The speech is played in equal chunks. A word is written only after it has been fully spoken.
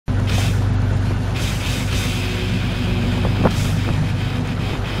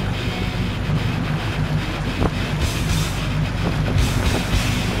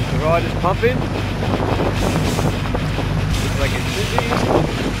Heart is pumping. Looks like it should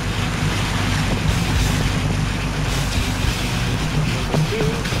be.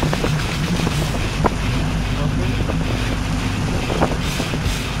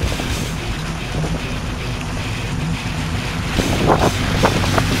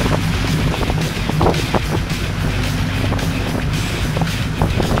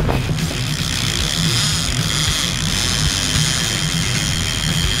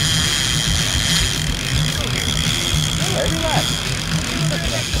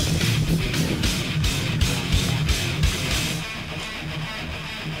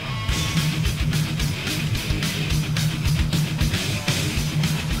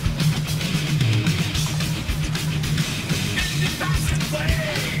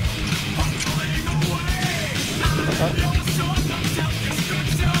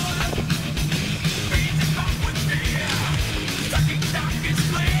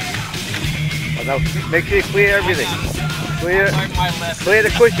 Now make sure you clear everything. Clear the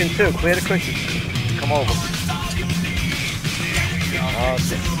cushion too. Clear the cushion. Come over.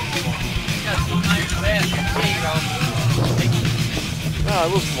 No, a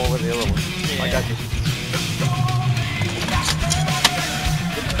little smaller than the other one. I got you.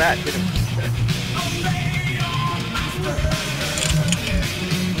 Get fat. Get him.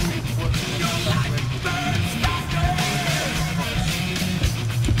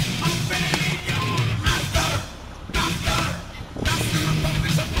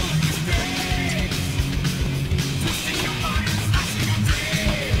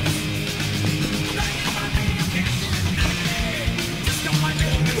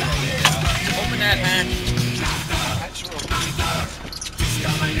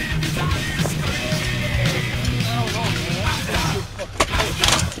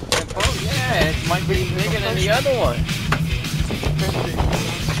 Yeah, it might be bigger than the other one.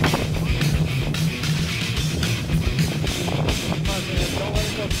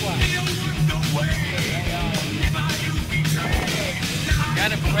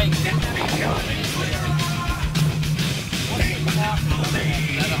 Gotta break that.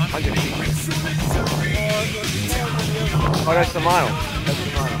 Oh, that's the mile. That's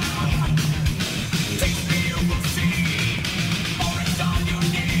the mile.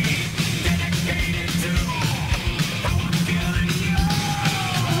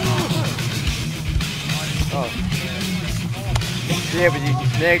 Oh. Yeah, but you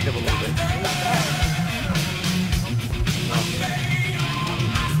snagged him a little bit. Oh.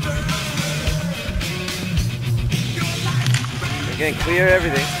 Again, clear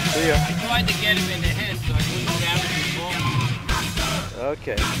everything. Clear. I tried to get him in the head so I couldn't go down with his ball.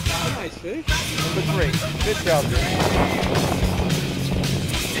 Okay. Nice fish. Number 3. Good job, dude.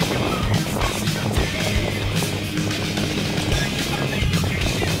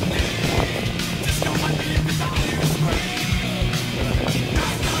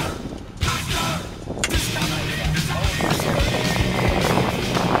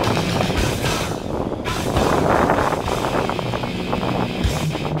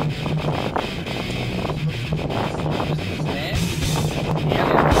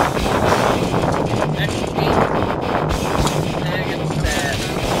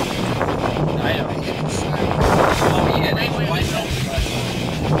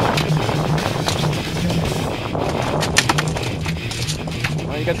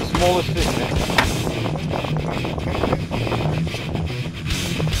 You got the smallest fish there.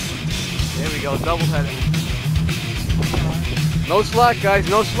 There we go, double header. No slack, guys,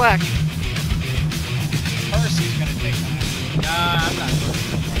 no slack. Percy's gonna take that. Nah, I'm not.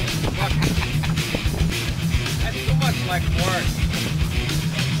 That's too much like work.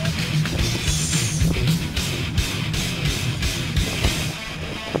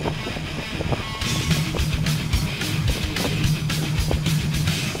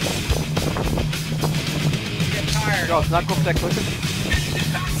 Charles, knock off that cushion.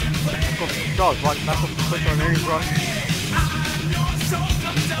 Charles, knock off the cushion on Ernie's rod.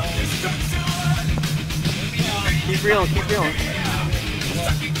 Keep reeling, keep reeling.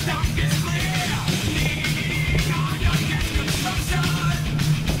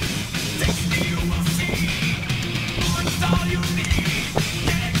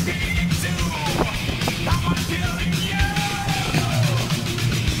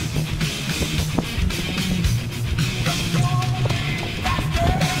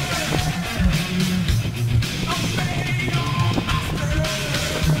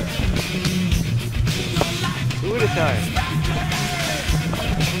 Two at a time.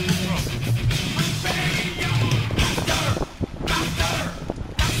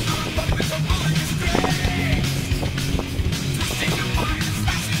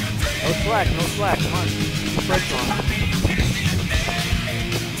 slack. Come on. Pressure on.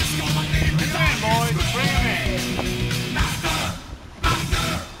 Bring 'em in, boys. Bring 'em in.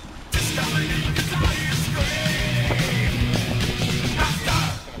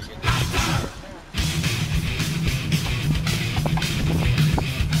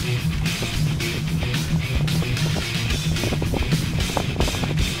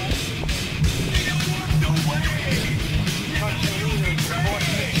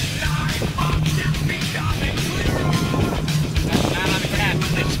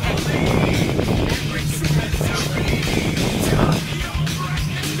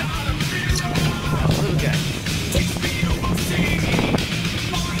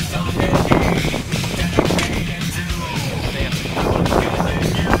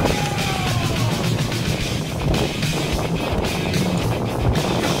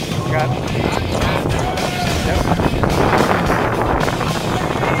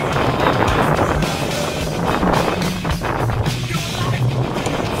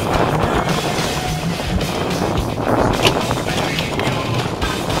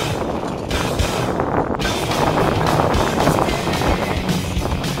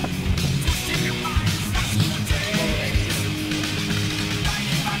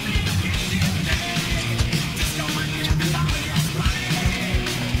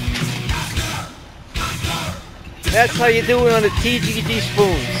 That's how you do it on the TGT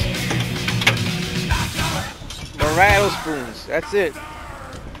spoons. The rattle spoons. That's it.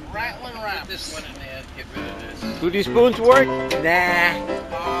 Rattling around. This one in there. Get rid of this. Do these spoons work? Nah.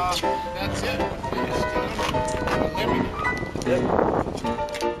 That's it. It's limited.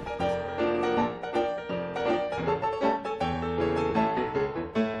 Yep.